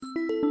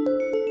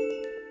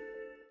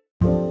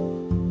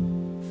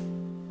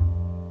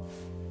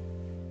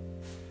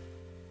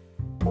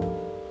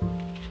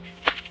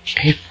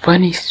A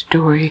funny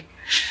story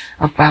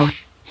about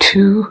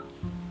two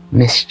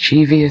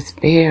mischievous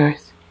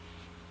bears,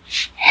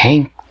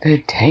 Hank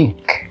the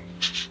Tank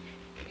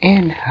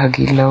and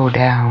Huggy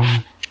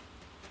Lowdown.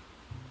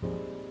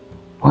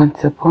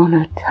 Once upon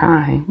a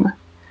time,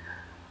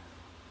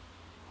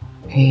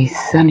 a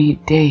sunny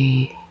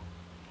day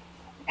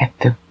at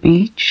the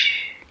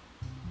beach,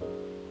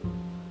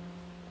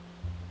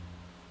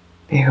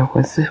 there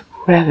was a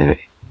rather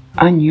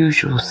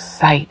unusual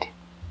sight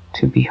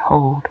to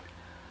behold.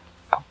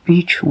 A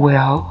beach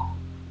whale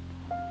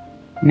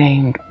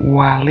named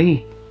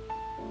Wally,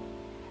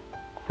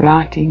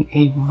 flaunting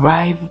a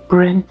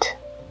vibrant,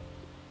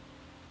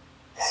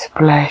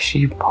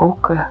 splashy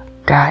polka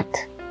dot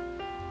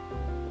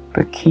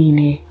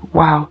bikini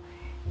while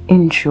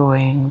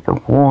enjoying the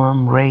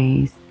warm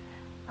rays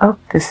of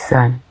the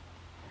sun.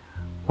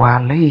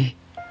 Wally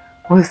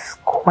was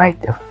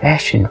quite a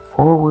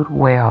fashion-forward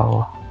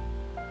whale,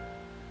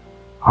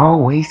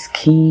 always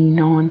keen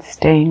on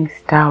staying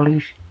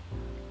stylish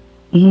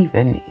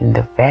even in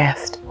the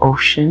vast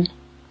ocean.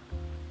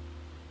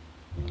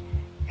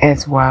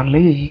 As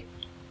Wally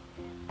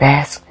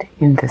basked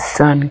in the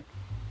sun,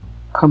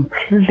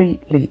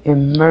 completely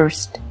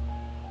immersed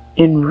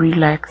in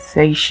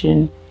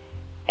relaxation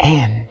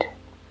and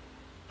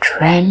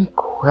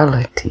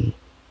tranquility,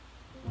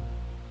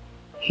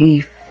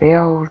 he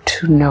failed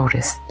to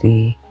notice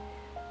the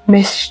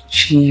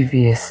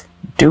mischievous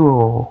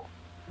duo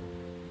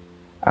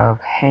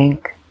of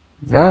Hank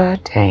the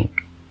Tank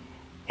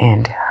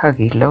and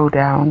Huggy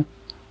Lowdown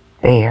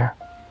Bear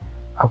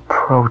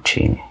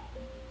approaching.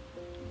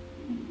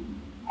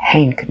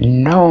 Hank,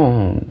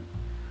 known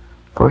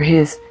for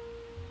his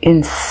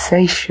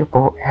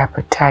insatiable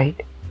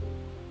appetite,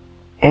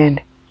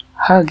 and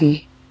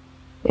Huggy,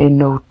 a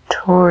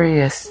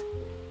notorious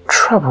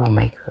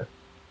troublemaker,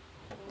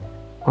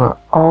 were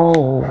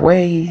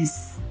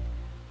always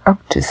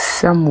up to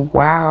some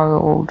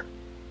wild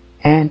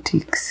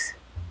antics.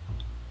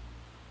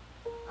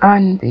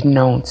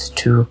 Unbeknownst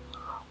to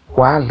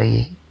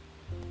Wally,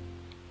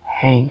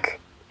 Hank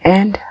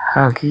and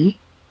Huggy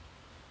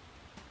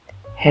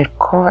had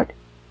caught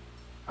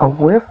a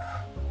whiff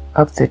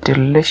of the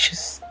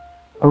delicious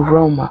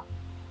aroma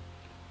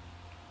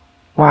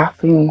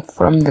wafting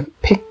from the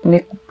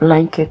picnic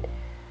blanket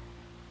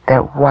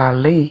that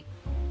Wally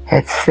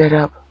had set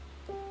up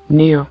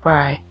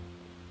nearby.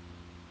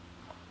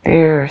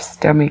 Their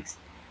stomachs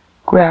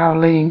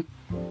growling,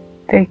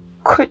 they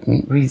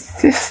couldn't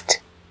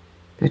resist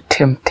the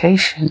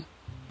temptation.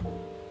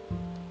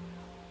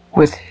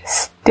 With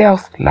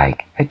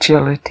stealth-like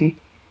agility,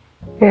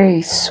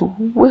 they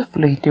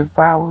swiftly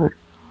devoured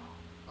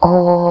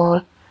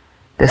all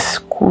the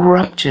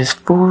scrumptious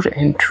food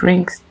and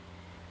drinks,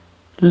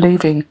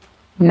 leaving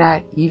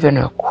not even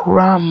a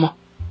crumb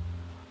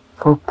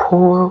for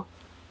poor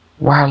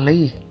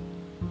Wally.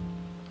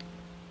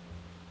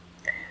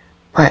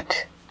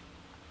 But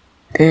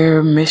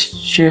their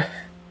mischief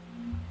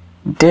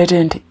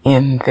didn't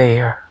end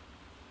there.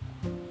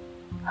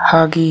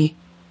 Huggy,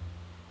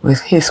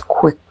 with his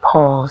quick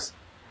paws,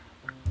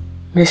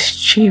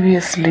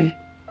 mischievously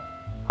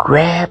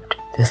grabbed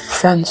the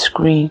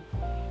sunscreen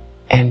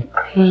and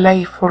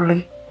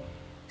playfully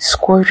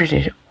squirted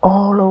it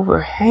all over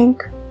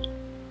Hank,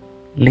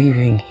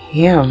 leaving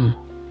him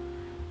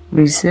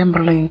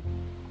resembling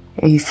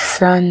a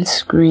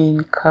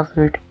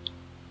sunscreen-covered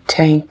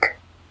tank.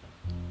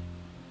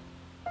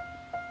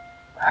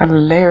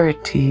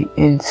 Hilarity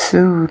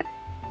ensued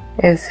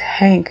as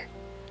Hank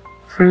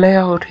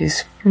flailed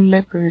his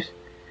flippers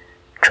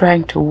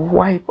trying to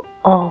wipe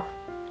off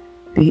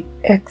the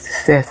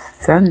excess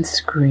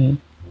sunscreen.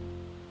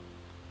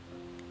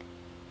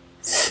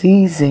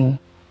 Seizing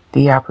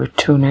the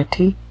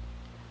opportunity,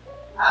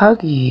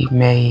 Huggy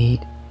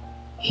made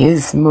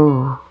his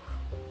move,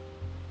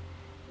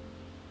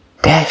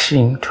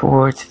 dashing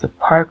towards the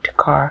parked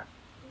car.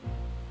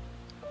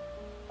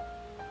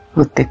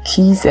 With the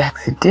keys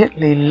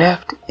accidentally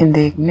left in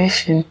the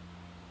ignition,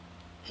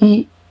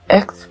 he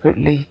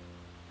expertly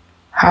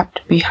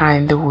hopped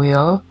behind the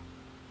wheel,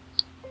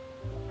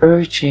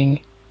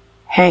 urging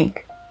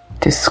Hank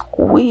to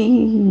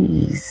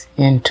squeeze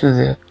into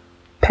the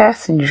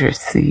passenger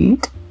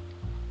seat.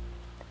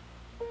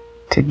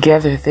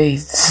 Together they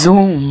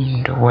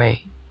zoomed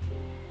away,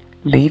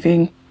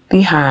 leaving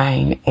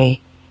behind a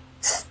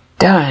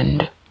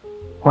stunned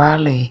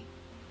Wally,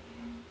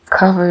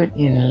 covered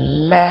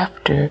in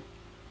laughter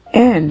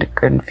and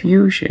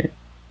confusion.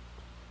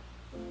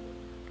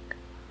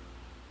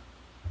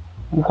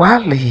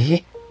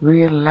 Wally,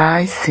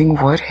 realizing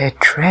what had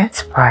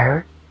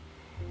transpired,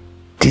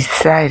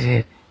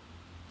 decided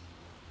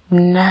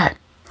not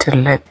to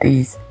let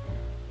these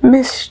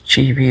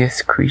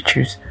mischievous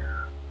creatures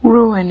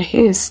ruin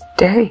his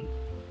day.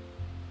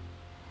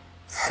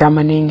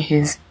 Summoning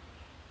his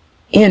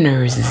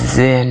inner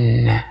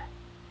Zen,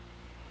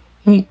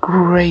 he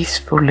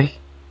gracefully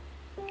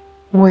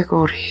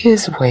wiggled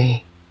his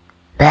way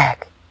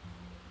back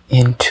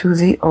into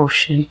the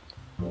ocean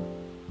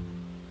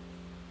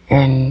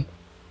and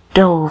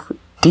dove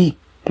deep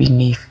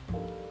beneath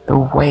the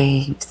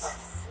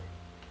waves.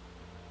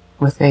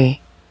 With a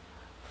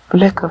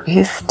flick of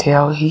his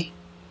tail, he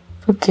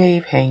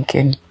forgave Hank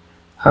and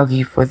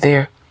Huggy for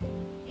their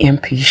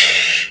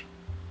impish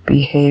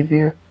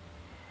behavior,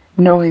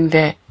 knowing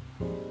that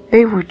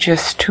they were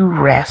just two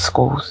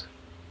rascals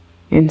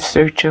in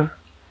search of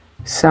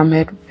some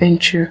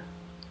adventure.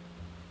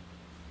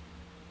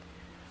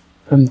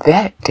 From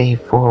that day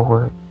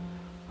forward,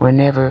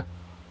 whenever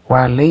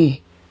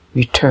Wally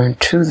returned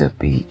to the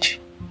beach,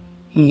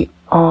 he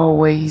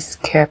always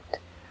kept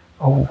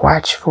a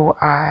watchful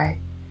eye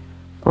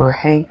for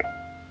Hank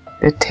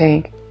the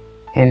Tank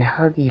and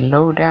Huggy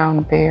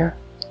Lowdown Bear.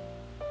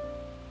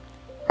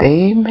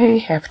 They may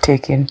have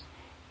taken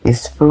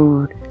his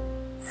food,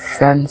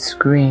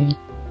 sunscreen,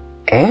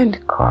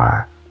 and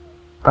car,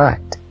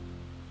 but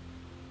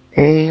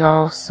they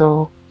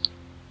also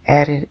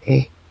added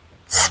a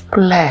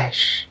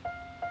splash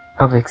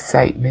of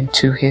excitement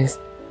to his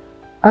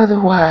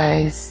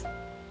otherwise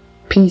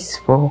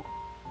peaceful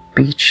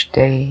beach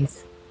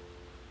days.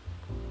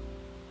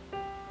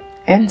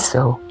 And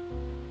so,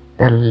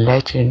 the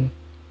legend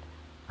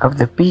of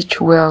the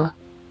beach whale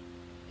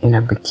in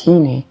a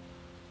bikini,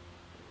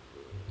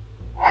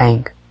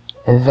 Hank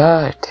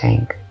the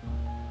Tank,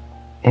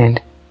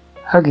 and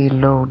Huggy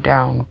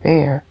Lowdown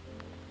Bear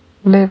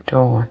lived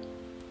on,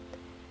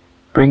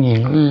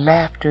 bringing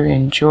laughter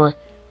and joy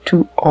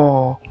to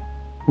all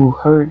who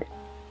heard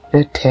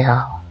the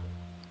tale.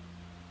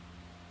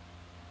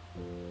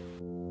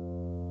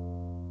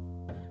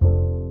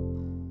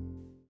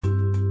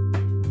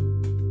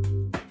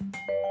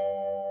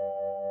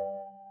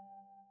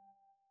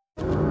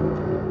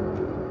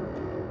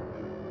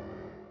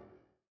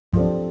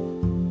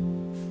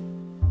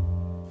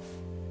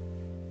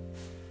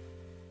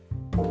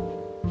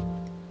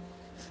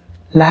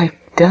 Life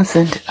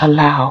doesn't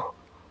allow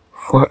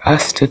for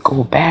us to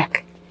go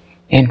back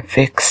and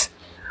fix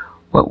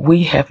what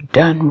we have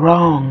done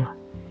wrong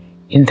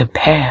in the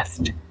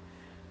past,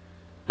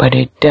 but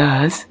it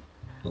does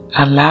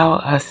allow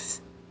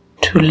us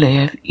to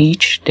live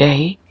each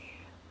day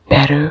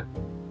better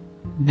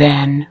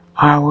than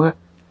our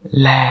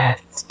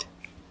last.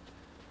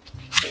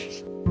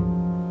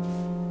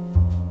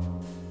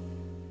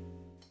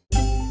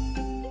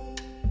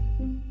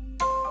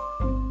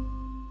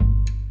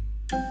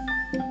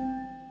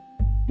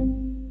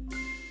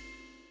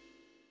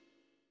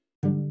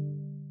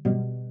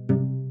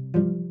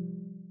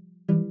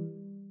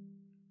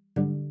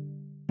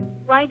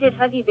 Why did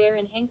Huggy Bear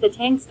and Hank the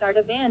Tank start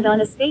a band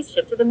on a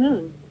spaceship to the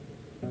moon?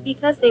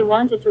 Because they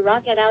wanted to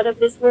rocket out of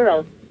this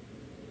world.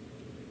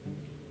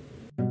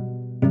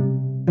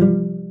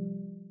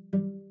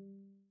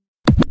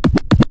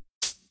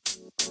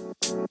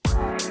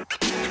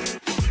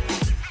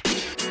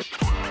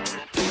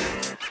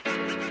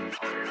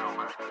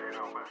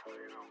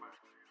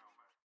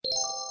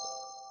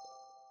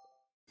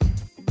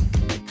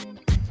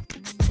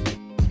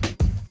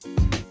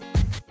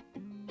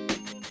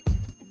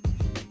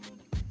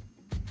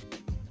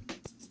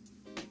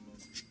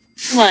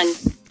 One.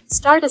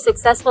 Start a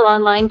successful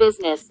online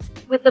business.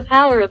 With the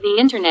power of the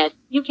internet,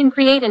 you can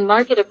create and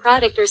market a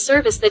product or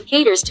service that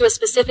caters to a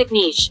specific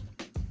niche.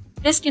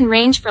 This can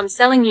range from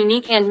selling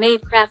unique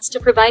handmade crafts to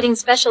providing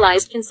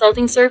specialized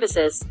consulting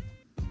services.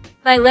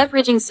 By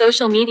leveraging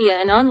social media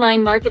and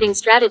online marketing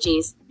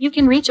strategies, you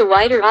can reach a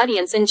wider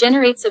audience and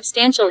generate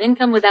substantial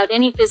income without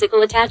any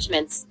physical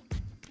attachments.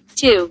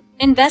 2.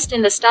 Invest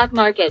in the stock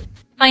market.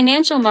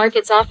 Financial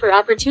markets offer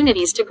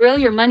opportunities to grow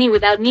your money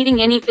without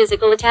needing any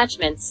physical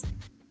attachments.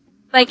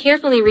 By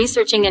carefully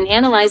researching and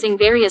analyzing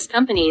various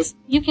companies,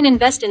 you can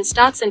invest in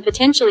stocks and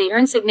potentially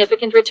earn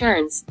significant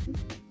returns.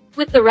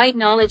 With the right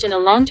knowledge and a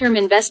long-term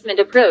investment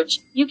approach,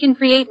 you can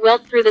create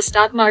wealth through the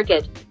stock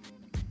market.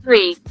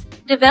 3.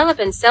 Develop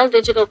and sell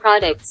digital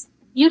products.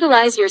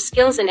 Utilize your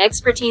skills and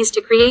expertise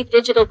to create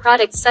digital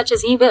products such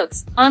as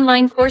ebooks,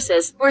 online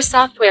courses, or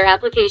software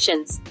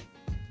applications.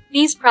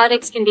 These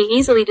products can be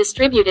easily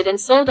distributed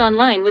and sold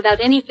online without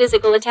any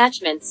physical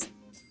attachments.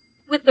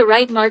 With the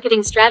right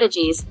marketing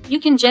strategies, you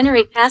can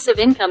generate passive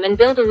income and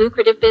build a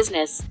lucrative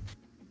business.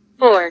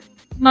 4.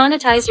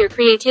 Monetize your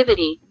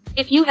creativity.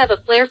 If you have a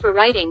flair for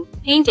writing,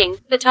 painting,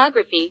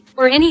 photography,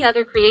 or any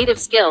other creative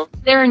skill,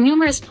 there are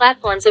numerous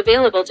platforms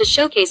available to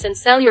showcase and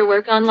sell your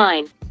work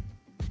online.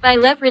 By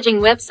leveraging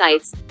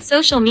websites,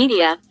 social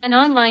media, and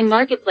online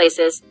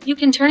marketplaces, you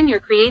can turn your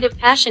creative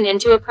passion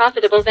into a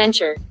profitable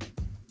venture.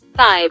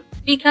 5.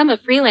 Become a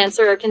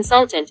freelancer or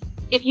consultant.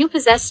 If you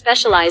possess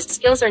specialized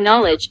skills or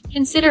knowledge,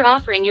 consider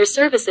offering your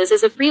services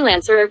as a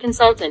freelancer or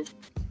consultant.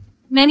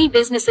 Many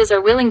businesses are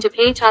willing to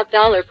pay top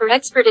dollar for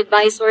expert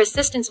advice or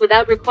assistance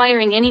without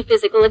requiring any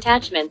physical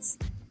attachments.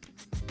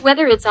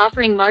 Whether it's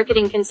offering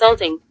marketing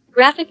consulting,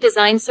 graphic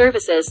design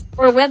services,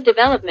 or web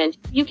development,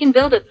 you can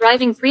build a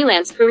thriving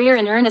freelance career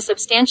and earn a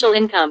substantial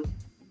income.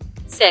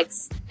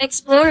 6.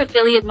 Explore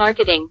affiliate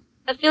marketing.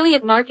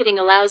 Affiliate marketing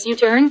allows you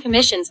to earn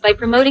commissions by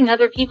promoting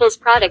other people's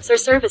products or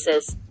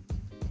services.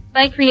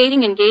 By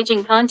creating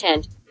engaging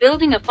content,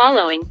 building a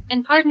following,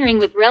 and partnering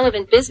with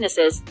relevant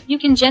businesses, you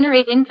can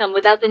generate income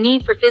without the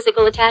need for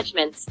physical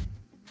attachments.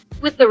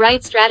 With the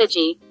right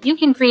strategy, you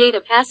can create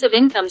a passive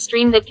income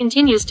stream that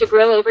continues to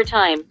grow over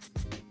time.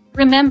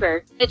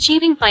 Remember,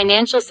 achieving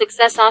financial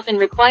success often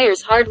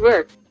requires hard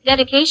work,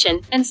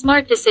 dedication, and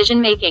smart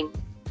decision-making.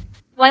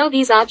 While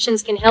these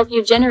options can help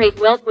you generate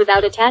wealth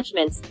without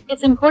attachments,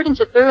 it's important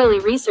to thoroughly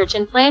research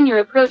and plan your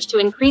approach to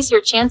increase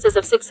your chances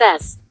of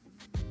success.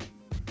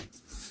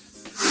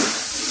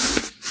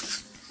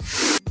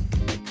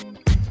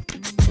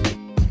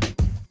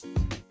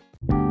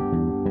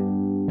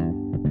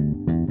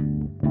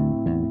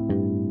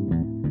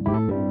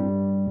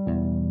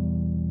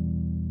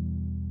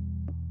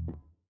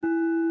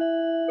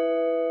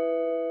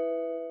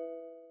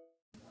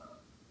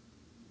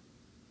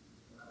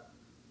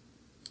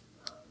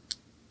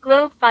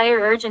 Globe Fire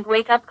Urgent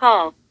Wake-Up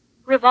Call.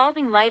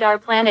 Revolving light. Our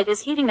planet is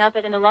heating up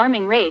at an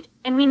alarming rate,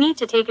 and we need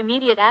to take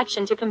immediate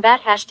action to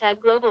combat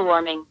 #global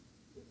warming.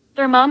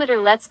 Thermometer,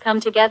 let's come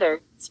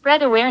together,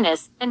 spread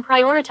awareness, and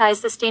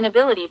prioritize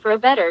sustainability for a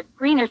better,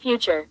 greener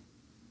future.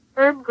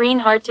 Herb Green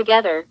Heart,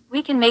 together,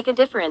 we can make a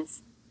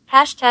difference.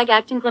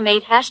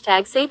 #ActInclimate,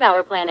 #Save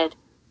Our Planet.